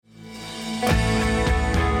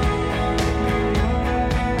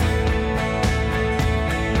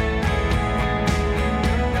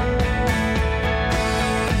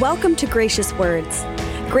Welcome to Gracious Words.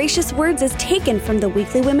 Gracious Words is taken from the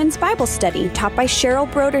weekly women's Bible study taught by Cheryl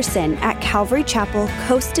Broderson at Calvary Chapel,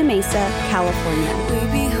 Costa Mesa, California. We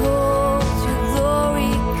behold your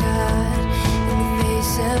glory, God, in the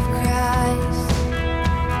face of Christ.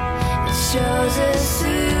 It shows us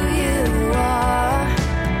who you are,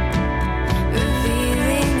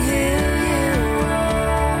 revealing who you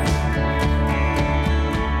are.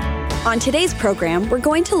 On today's program, we're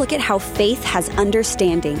going to look at how faith has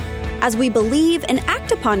understanding. As we believe and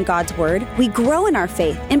act upon God's word, we grow in our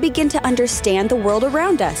faith and begin to understand the world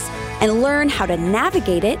around us and learn how to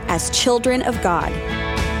navigate it as children of God. We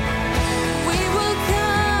will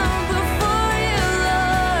come before you,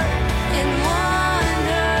 Lord, and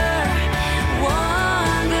wonder.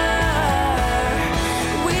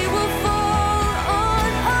 We will fall on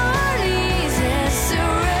our knees and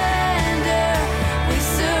surrender. We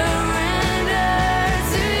surrender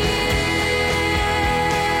to you.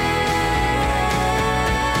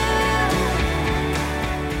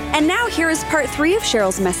 And now here is part 3 of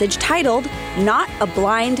Cheryl's message titled, Not a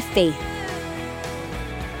Blind Faith.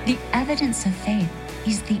 The evidence of faith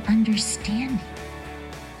is the understanding.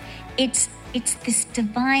 It's this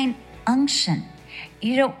divine unction.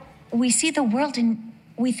 You know, we see the world and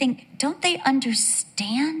we think, don't they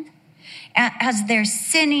understand? As they're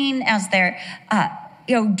sinning, as they're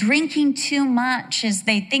drinking too much, as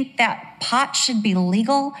they think that pot should be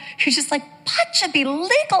legal. You're just like, pot should be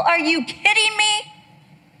legal? Are you kidding me?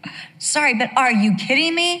 Sorry, but are you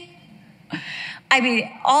kidding me? I mean,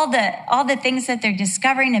 all the things that they're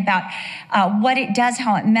discovering about what it does,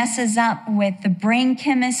 how it messes up with the brain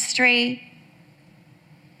chemistry,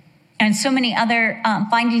 and so many other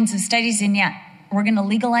findings of studies, and yet we're going to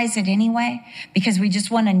legalize it anyway because we just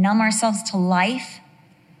want to numb ourselves to life.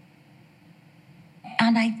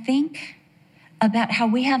 And I think about how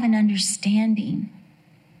we have an understanding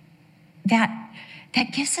that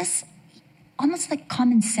gives us almost like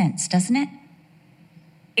common sense, doesn't it?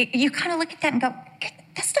 You kind of look at that and go,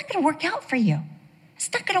 that's not going to work out for you.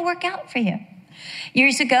 It's not going to work out for you.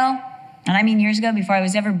 Years ago, and I mean years ago, before I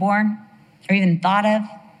was ever born or even thought of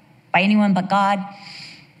by anyone but God,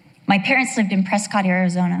 my parents lived in Prescott,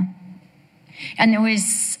 Arizona. And there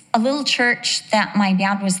was a little church that my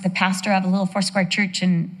dad was the pastor of, a little Foursquare church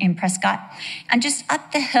in Prescott. And just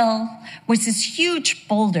up the hill was this huge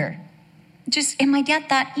boulder. And my dad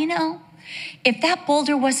thought, if that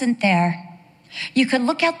boulder wasn't there, you could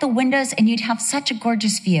look out the windows and you'd have such a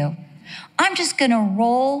gorgeous view. I'm just going to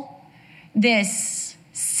roll this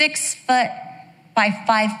 6-foot by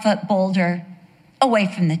 5-foot boulder away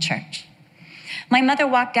from the church. My mother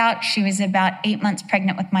walked out. She was about 8 months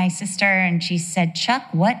pregnant with my sister, and she said,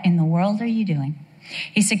 Chuck, what in the world are you doing?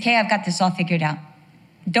 He said, Kay, I've got this all figured out.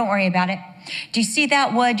 Don't worry about it. Do you see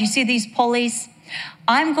that wood? Do you see these pulleys?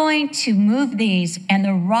 I'm going to move these, and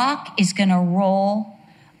the rock is going to roll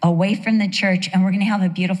away from the church, and we're going to have a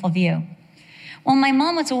beautiful view. Well, my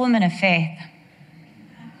mom was a woman of faith.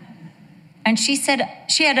 And she said,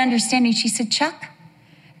 she had understanding. She said, Chuck,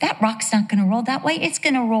 that rock's not going to roll that way. It's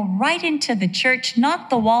going to roll right into the church, knock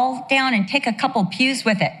the wall down, and take a couple pews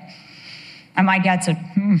with it. And my dad said,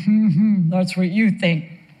 that's what you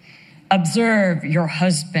think. Observe your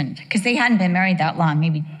husband. Because they hadn't been married that long,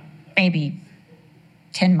 maybe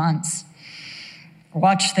 10 months.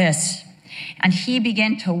 Watch this. And he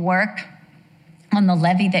began to work on the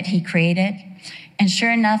levee that he created. And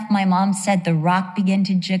sure enough, my mom said the rock began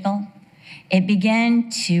to jiggle. It began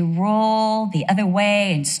to roll the other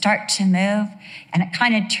way and start to move. And it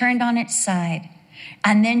kind of turned on its side.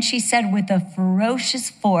 And then she said with a ferocious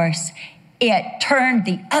force, it turned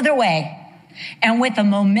the other way. And with a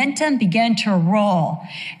momentum began to roll.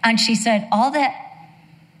 And she said all that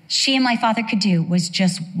she and my father could do was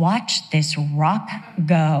just watch this rock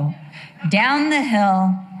go down the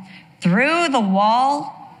hill, through the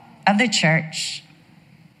wall of the church,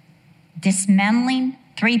 dismantling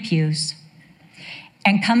 3 pews,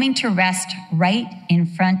 and coming to rest right in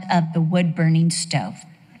front of the wood-burning stove.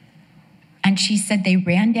 And she said they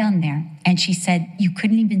ran down there, and she said you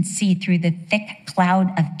couldn't even see through the thick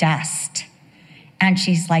cloud of dust. And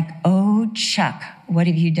she's like, oh, Chuck, what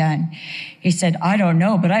have you done? He said, I don't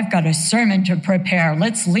know, but I've got a sermon to prepare.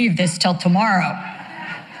 Let's leave this till tomorrow.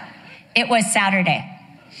 It was Saturday.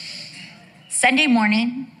 Sunday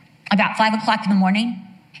morning, about 5 o'clock in the morning,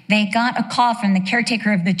 they got a call from the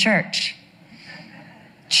caretaker of the church.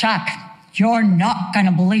 Chuck, you're not going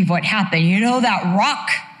to believe what happened. You know that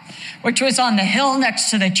rock, which was on the hill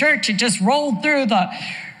next to the church, it just rolled through the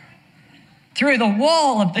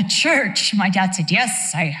wall of the church. My dad said,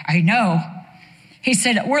 yes, I know. He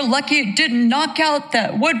said, we're lucky it didn't knock out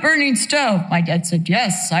the wood-burning stove. My dad said,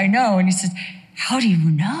 yes, I know. And he says, how do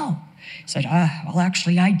you know? He said, well,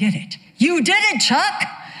 actually, I did it. You did it, Chuck?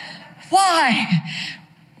 Why?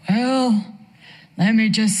 Well, let me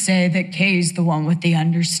just say that Kay's the one with the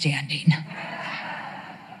understanding.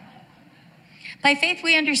 By faith,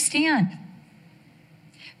 we understand.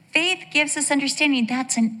 Faith gives us understanding.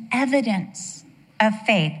 That's an evidence of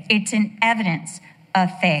faith. It's an evidence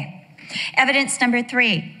of faith. Evidence number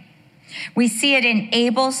 3, we see it in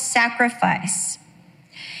Abel's sacrifice.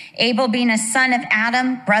 Abel being a son of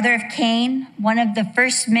Adam, brother of Cain, one of the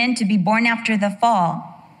first men to be born after the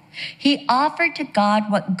fall, he offered to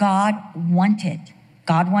God what God wanted.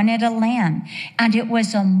 God wanted a lamb, and it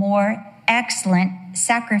was a more excellent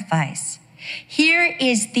sacrifice. Here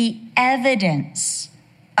is the evidence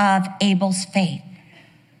of Abel's faith.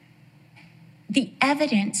 The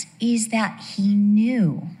evidence is that he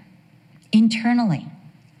knew internally,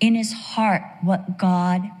 in his heart, what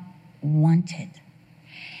God wanted.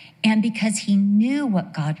 And because he knew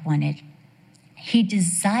what God wanted, he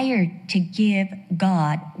desired to give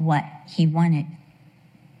God what he wanted.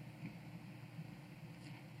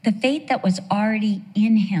 The faith that was already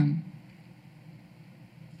in him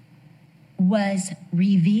was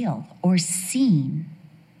revealed or seen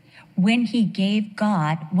when he gave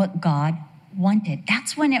God what God wanted.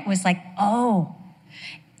 That's when it was like, oh,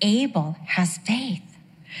 Abel has faith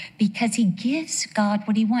because he gives God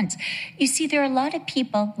what he wants. You see, there are a lot of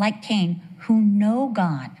people like Cain who know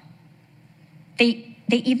God. They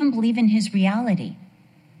even believe in his reality,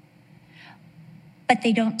 but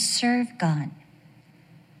they don't serve God.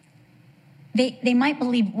 They might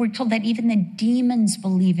believe, we're told that even the demons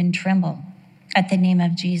believe and tremble at the name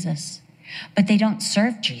of Jesus, but they don't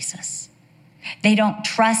serve Jesus. They don't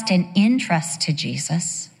trust and entrust to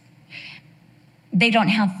Jesus. They don't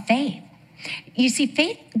have faith. You see,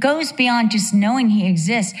 faith goes beyond just knowing he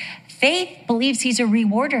exists. Faith believes he's a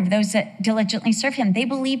rewarder of those that diligently serve him.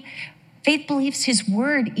 Faith believes his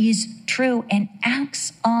word is true and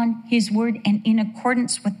acts on his word and in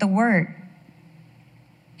accordance with the word.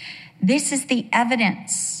 This is the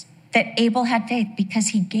evidence that Abel had faith because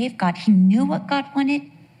he gave God. He knew what God wanted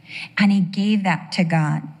and he gave that to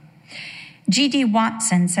God. G.D.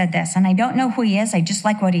 Watson said this, and I don't know who he is. I just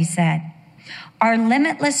like what he said. Our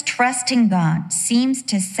limitless trust in God seems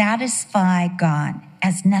to satisfy God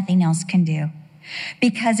as nothing else can do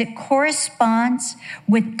because it corresponds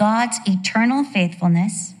with God's eternal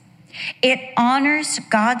faithfulness. It honors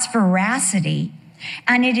God's veracity,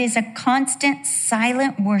 and it is a constant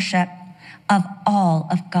silent worship of all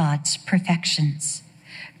of God's perfections.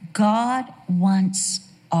 God wants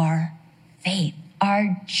our faith,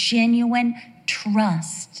 our genuine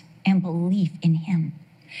trust and belief in him.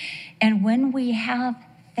 And when we have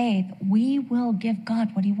faith, we will give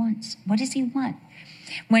God what he wants. What does he want?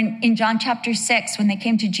 When in John chapter 6, when they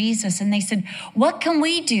came to Jesus and they said, what can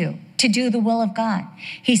we do to do the will of God?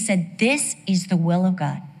 He said, this is the will of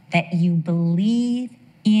God, that you believe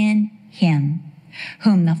in him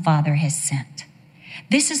whom the Father has sent.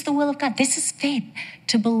 This is the will of God. This is faith,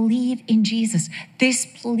 to believe in Jesus. This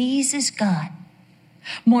pleases God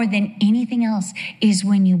more than anything else is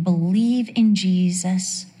when you believe in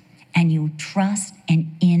Jesus and you trust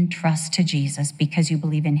and entrust to Jesus because you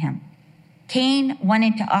believe in him. Cain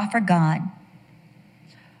wanted to offer God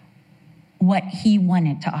what he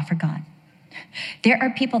wanted to offer God. There are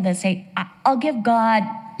people that say, I'll give God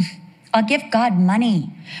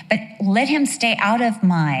money, but let him stay out of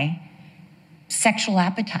my sexual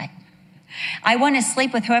appetite. I want to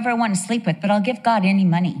sleep with whoever I want to sleep with, but I'll give God any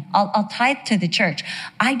money. I'll tithe to the church.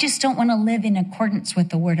 I just don't want to live in accordance with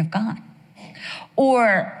the word of God.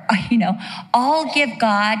 Or, I'll give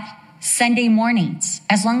God Sunday mornings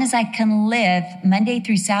as long as I can live Monday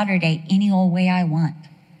through Saturday any old way I want.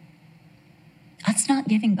 That's not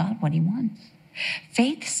giving God what he wants.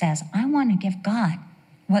 Faith says, I want to give God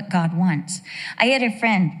what God wants. I had a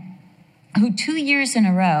friend who 2 years in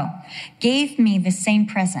a row gave me the same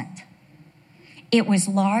present. It was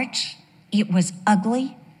large, it was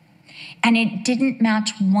ugly, and it didn't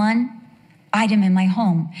match one item in my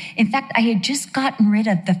home. In fact, I had just gotten rid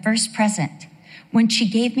of the first present when she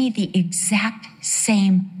gave me the exact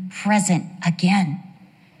same present again.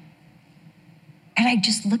 And I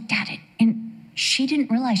just looked at it, and she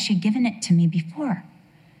didn't realize she'd given it to me before.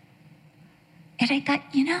 And I thought,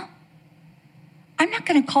 I'm not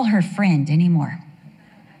going to call her friend anymore,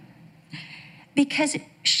 because it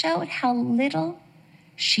showed how little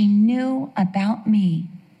she knew about me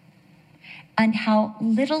and how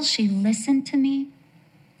little she listened to me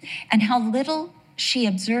and how little she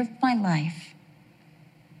observed my life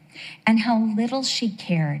and how little she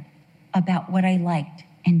cared about what I liked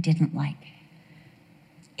and didn't like.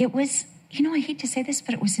 It was, I hate to say this,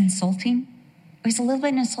 but it was insulting. It was a little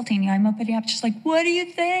bit insulting. I'm opening up, just like, what do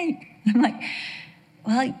you think? I'm like,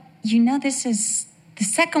 well, this is the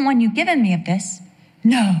second one you've given me of this.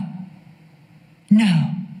 No.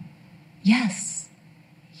 Yes.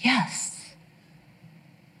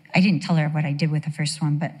 I didn't tell her what I did with the first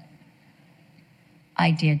one, but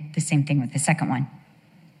I did the same thing with the second one.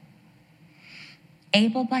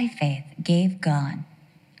 Abel, by faith, gave God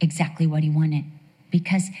exactly what he wanted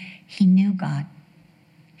because he knew God.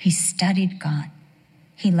 He studied God.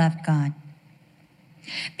 He loved God.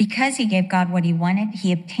 Because he gave God what he wanted,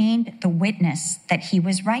 he obtained the witness that he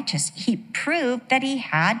was righteous. He proved that he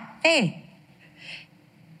had faith.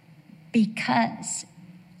 Because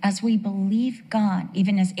as we believe God,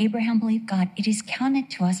 even as Abraham believed God, it is counted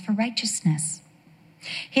to us for righteousness.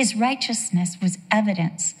 His righteousness was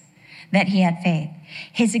evidence that he had faith.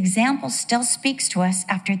 His example still speaks to us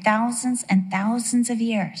after thousands and thousands of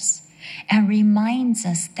years and reminds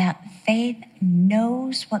us that faith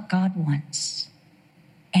knows what God wants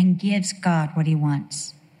and gives God what he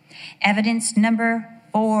wants. Evidence number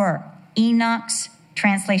 4, Enoch's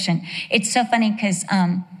translation. It's so funny because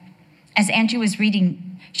as Angie was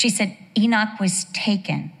reading, she said Enoch was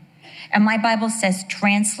taken. And my Bible says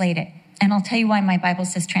translated. And I'll tell you why my Bible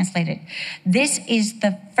says translated. This is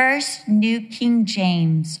the first New King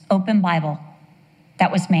James open Bible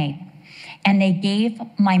that was made. And they gave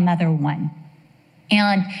my mother one.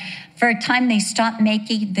 And for a time, they stopped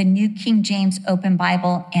making the New King James open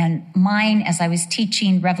Bible. And mine, as I was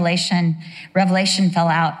teaching Revelation fell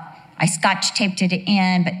out. I scotch taped it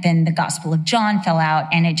in, but then the Gospel of John fell out,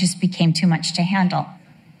 and it just became too much to handle.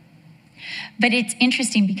 But it's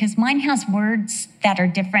interesting because mine has words that are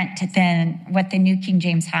different than what the New King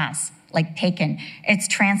James has, like taken. It's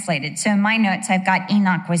translated. So in my notes, I've got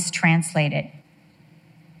Enoch was translated.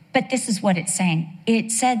 But this is what it's saying.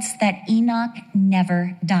 It says that Enoch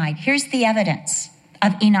never died. Here's the evidence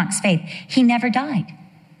of Enoch's faith. He never died.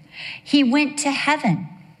 He went to heaven.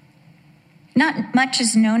 Not much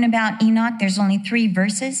is known about Enoch. There's only 3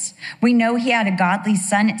 verses. We know he had a godly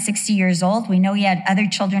son at 60 years old. We know he had other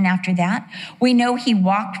children after that. We know he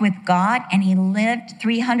walked with God and he lived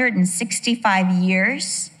 365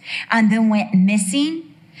 years and then went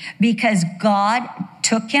missing because God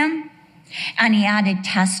took him, and he added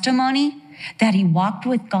testimony that he walked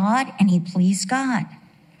with God and he pleased God.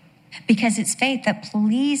 Because it's faith that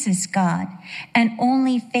pleases God and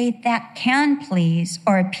only faith that can please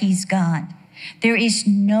or appease God. There is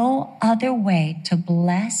no other way to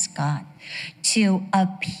bless God, to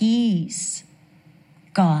appease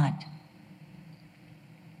God,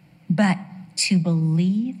 but to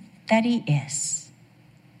believe that he is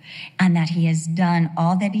and that he has done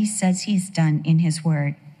all that he says he's done in his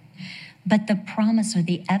word. But the promise or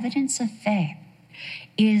the evidence of faith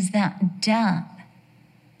is that death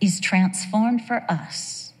is transformed for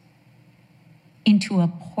us into a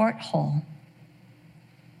porthole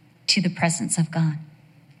to the presence of God.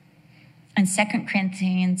 In 2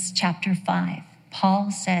 Corinthians chapter 5,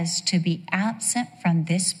 Paul says to be absent from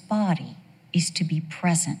this body is to be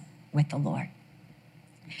present with the Lord.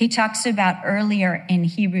 He talks about earlier in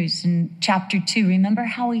Hebrews in chapter 2, remember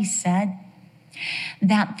how he said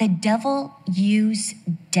that the devil used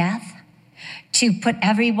death to put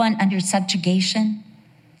everyone under subjugation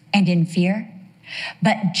and in fear,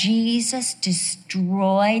 but Jesus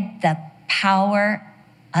destroyed the power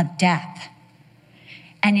of death.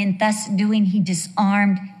 And in thus doing, he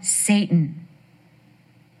disarmed Satan.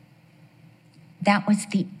 That was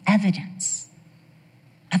the evidence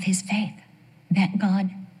of his faith, that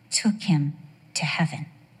God took him to heaven.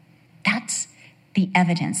 That's the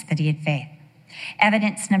evidence that he had faith.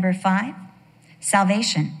 Evidence number 5,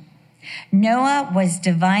 salvation. Noah was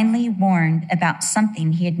divinely warned about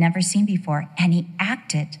something he had never seen before, and he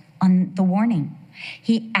acted on the warning.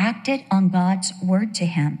 He acted on God's word to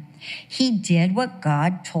him. He did what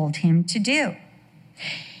God told him to do.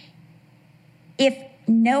 If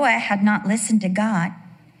Noah had not listened to God,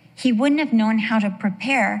 he wouldn't have known how to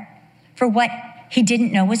prepare for what he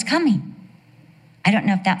didn't know was coming. I don't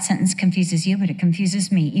know if that sentence confuses you, but it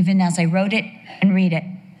confuses me, even as I wrote it and read it.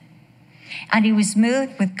 And he was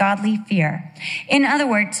moved with godly fear. In other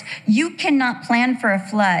words, you cannot plan for a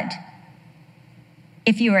flood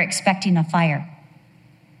if you are expecting a fire.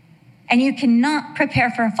 And you cannot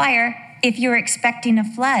prepare for a fire if you're expecting a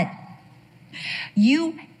flood.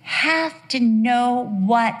 You have to know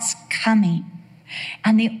what's coming.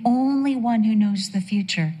 And the only one who knows the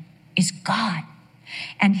future is God.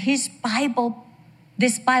 And his Bible,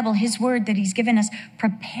 this Bible, his word that he's given us,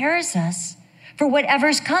 prepares us for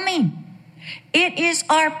whatever's coming. It is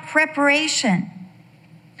our preparation.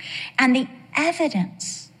 And the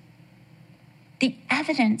evidence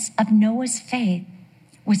of Noah's faith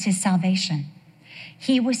was his salvation.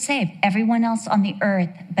 He was saved. Everyone else on the earth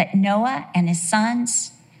but Noah and his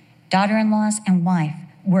sons, daughter-in-laws, and wife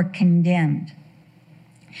were condemned.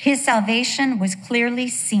 His salvation was clearly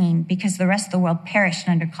seen because the rest of the world perished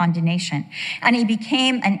under condemnation. And he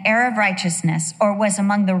became an heir of righteousness, or was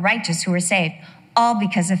among the righteous who were saved, all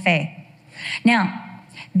because of faith. Now,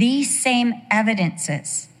 these same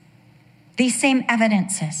evidences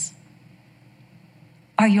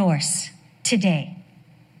are yours today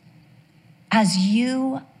as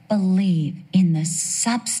you believe in the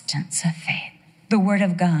substance of faith, the Word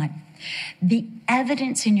of God. The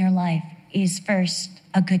evidence in your life is first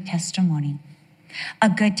a good testimony. A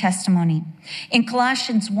good testimony. In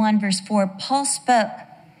Colossians 1, verse 4, Paul spoke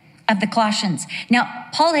of the Colossians. Now,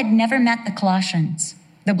 Paul had never met the Colossians,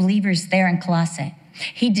 the believers there in Colossae.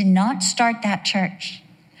 He did not start that church.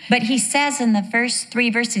 But he says in the first 3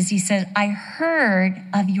 verses, he says, I heard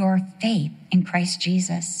of your faith in Christ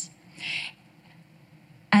Jesus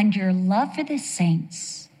and your love for the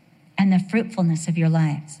saints and the fruitfulness of your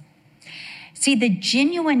lives. See, the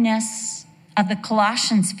genuineness of the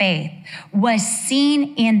Colossians' faith was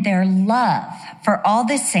seen in their love for all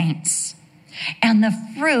the saints and the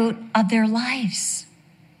fruit of their lives.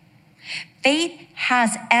 Faith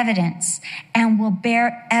has evidence and will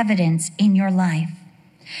bear evidence in your life.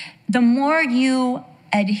 The more you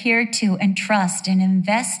adhere to and trust and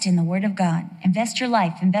invest in the Word of God, invest your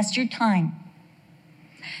life, invest your time,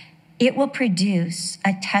 it will produce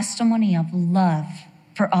a testimony of love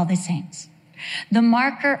for all the saints. The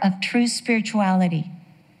marker of true spirituality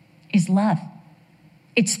is love.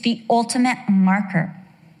 It's the ultimate marker.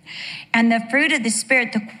 And the fruit of the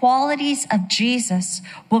Spirit, the qualities of Jesus,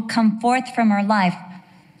 will come forth from our life.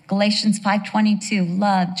 Galatians 5:22,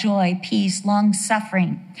 love, joy, peace,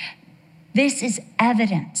 long-suffering. This is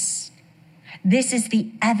evidence. This is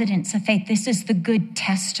the evidence of faith. This is the good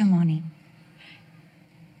testimony.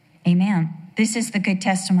 Amen. This is the good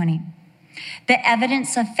testimony. The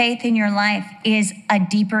evidence of faith in your life is a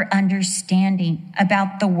deeper understanding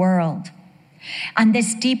about the world. And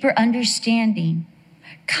this deeper understanding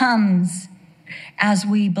comes as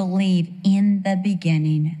we believe in the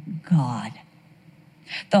beginning, God.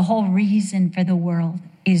 The whole reason for the world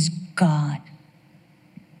is God.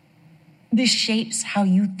 This shapes how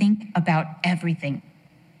you think about everything.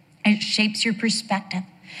 It shapes your perspective.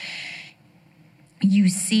 You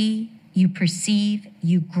see, you perceive,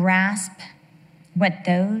 you grasp what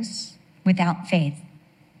those without faith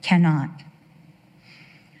cannot.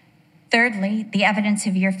 Thirdly, the evidence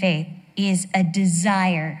of your faith is a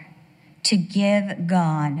desire to give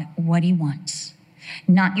God what he wants.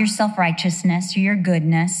 Not your self-righteousness or your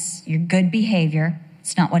goodness, your good behavior.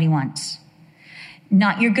 It's not what he wants.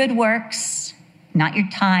 Not your good works, not your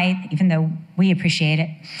tithe, even though we appreciate it.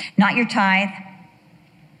 Not your tithe,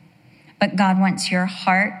 but God wants your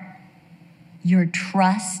heart, your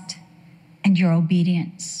trust, and your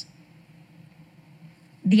obedience.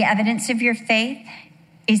 The evidence of your faith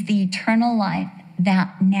is the eternal life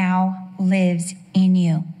that now lives in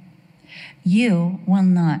you. You will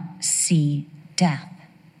not see death.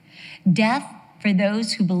 Death, for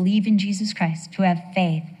those who believe in Jesus Christ, who have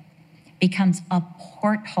faith, becomes a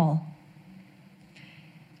porthole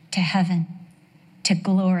to heaven, to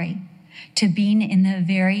glory, to being in the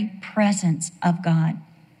very presence of God.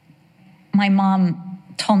 My mom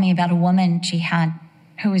told me about a woman she had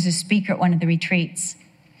who was a speaker at one of the retreats.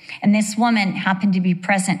 And this woman happened to be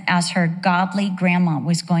present as her godly grandma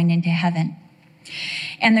was going into heaven.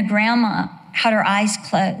 And the grandma had her eyes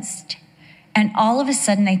closed. And all of a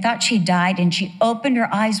sudden, they thought she died, and she opened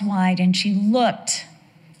her eyes wide, and she looked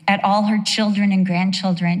at all her children and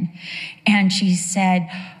grandchildren, and she said,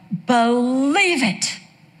 believe it,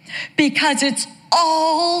 because it's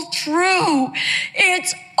all true.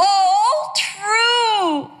 It's all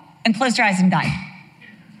true. And closed her eyes and died.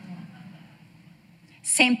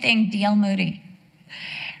 Same thing, D.L. Moody.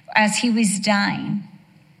 As he was dying,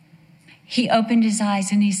 he opened his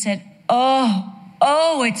eyes and he said, oh,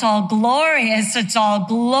 it's all glorious. It's all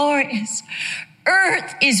glorious.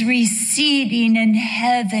 Earth is receding and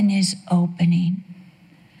heaven is opening.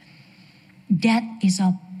 Death is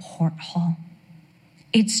a porthole.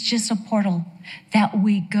 It's just a portal that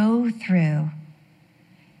we go through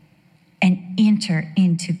and enter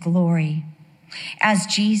into glory. As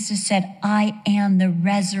Jesus said, I am the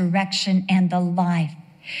resurrection and the life.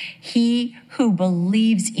 He who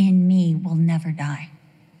believes in me will never die.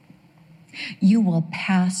 You will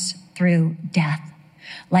pass through death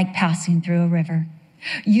like passing through a river.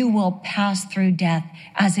 You will pass through death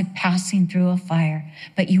as if passing through a fire,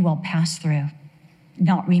 but you will pass through,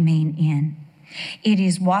 not remain in. It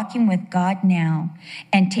is walking with God now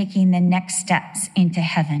and taking the next steps into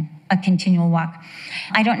heaven, a continual walk.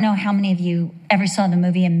 I don't know how many of you ever saw the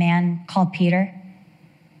movie A Man Called Peter.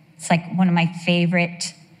 It's like one of my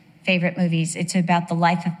favorite movies. It's about the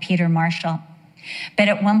life of Peter Marshall. But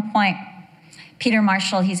at one point, Peter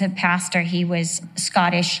Marshall, he's a pastor. He was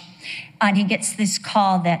Scottish. And he gets this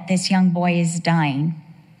call that this young boy is dying.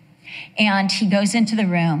 And he goes into the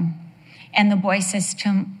room. And the boy says to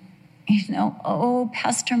him, oh,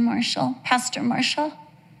 Pastor Marshall,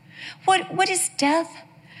 what is death?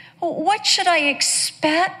 What should I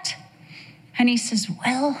expect? And he says,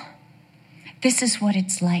 well, this is what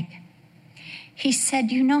it's like. He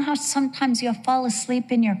said, you know how sometimes you'll fall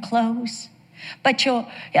asleep in your clothes, but you're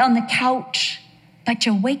on the couch, but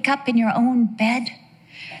you wake up in your own bed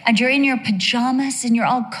and you're in your pajamas and you're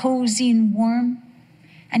all cozy and warm?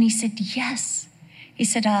 And he said, yes. He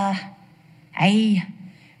said, aye,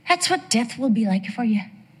 that's what death will be like for you.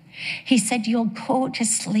 He said, you'll go to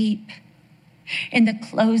sleep in the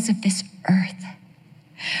clothes of this earth,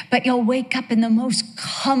 but you'll wake up in the most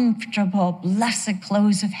comfortable, blessed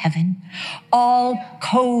clothes of heaven, all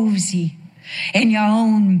cozy in your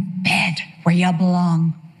own bed where you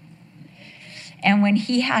belong. And when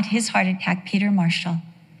he had his heart attack, Peter Marshall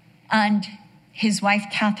and his wife,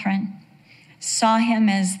 Catherine, saw him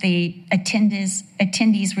as the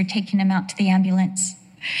attendees were taking him out to the ambulance.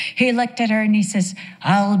 He looked at her and he says,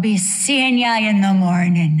 I'll be seeing ya in the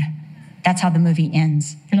morning. That's how the movie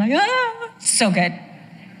ends. You're like, so good.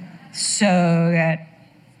 So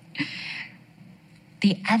good.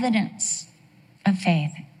 The evidence of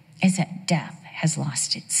faith is that death has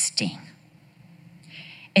lost its sting.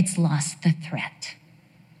 It's lost the threat.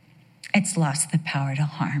 It's lost the power to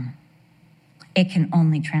harm. It can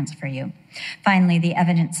only transfer you. Finally, the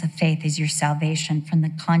evidence of faith is your salvation from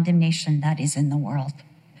the condemnation that is in the world.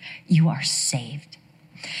 You are saved.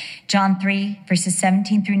 John 3, verses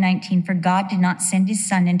 17 through 19, for God did not send his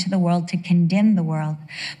Son into the world to condemn the world,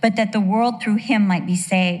 but that the world through him might be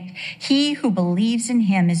saved. He who believes in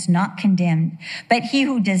him is not condemned, but he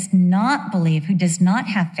who does not believe, who does not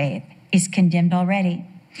have faith, is condemned already,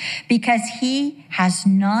 because he has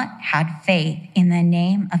not had faith in the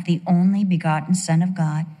name of the only begotten Son of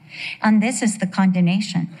God. And this is the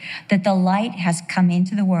condemnation, that the light has come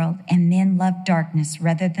into the world, and men love darkness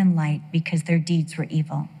rather than light because their deeds were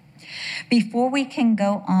evil. Before we can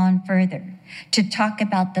go on further to talk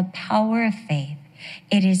about the power of faith,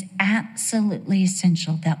 it is absolutely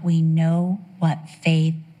essential that we know what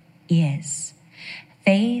faith is.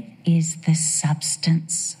 Faith is the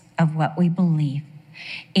substance of what we believe.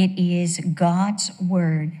 It is God's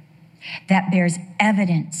word that bears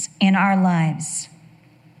evidence in our lives.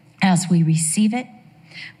 As we receive it,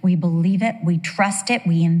 we believe it, we trust it,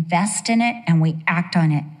 we invest in it, and we act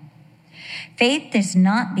on it. Faith does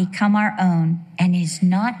not become our own and is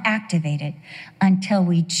not activated until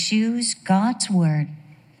we choose God's word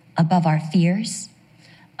above our fears,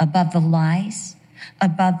 above the lies,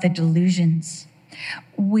 above the delusions.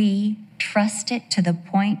 We trust it to the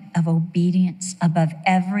point of obedience above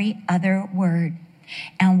every other word,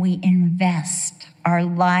 and we invest our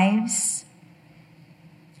lives,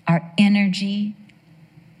 our energy,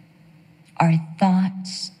 our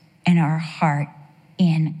thoughts, and our heart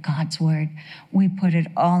in God's word. We put it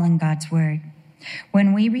all in God's word.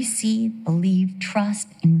 When we receive, believe, trust,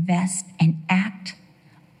 invest, and act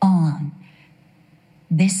on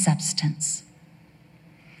this substance,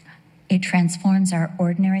 it transforms our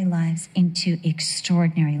ordinary lives into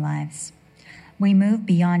extraordinary lives. We move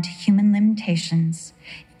beyond human limitations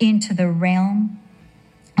into the realm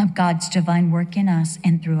of God's divine work in us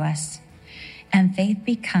and through us. And faith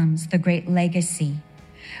becomes the great legacy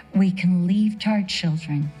we can leave to our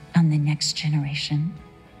children and the next generation.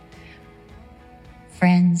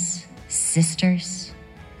 Friends, sisters,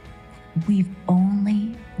 we've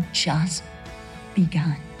only just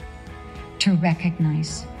begun to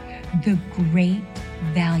recognize the great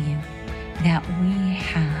value that we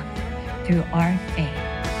have through our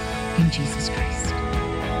faith in Jesus Christ.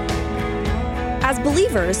 As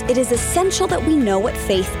believers, it is essential that we know what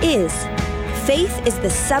faith is. Faith is the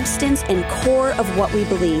substance and core of what we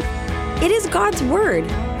believe. It is God's word.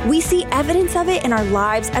 We see evidence of it in our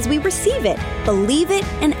lives as we receive it, believe it,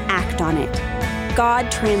 and act on it.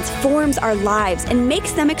 God transforms our lives and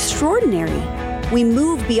makes them extraordinary. We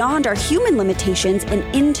move beyond our human limitations and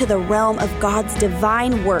into the realm of God's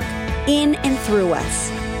divine work in and through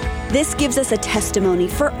us. This gives us a testimony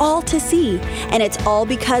for all to see, and it's all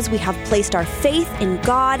because we have placed our faith in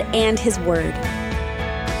God and His Word.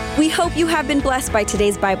 We hope you have been blessed by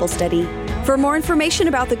today's Bible study. For more information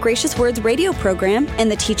about the Gracious Words radio program and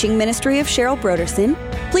the teaching ministry of Cheryl Brodersen,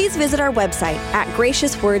 please visit our website at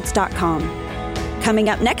graciouswords.com. Coming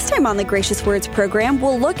up next time on the Gracious Words program,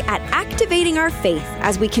 we'll look at activating our faith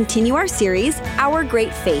as we continue our series, Our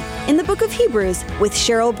Great Faith, in the book of Hebrews with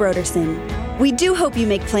Cheryl Brodersen. We do hope you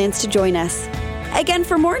make plans to join us. Again,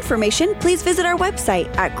 for more information, please visit our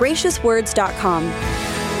website at graciouswords.com.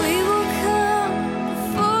 We will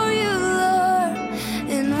come before you, Lord,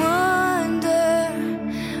 in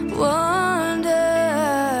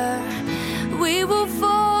wonder. We will fall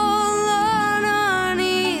on our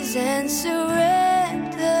knees and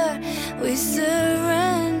surrender. We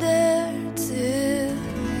surrender to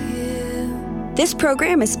you. This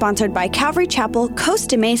program is sponsored by Calvary Chapel,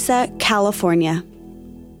 Costa Mesa, California.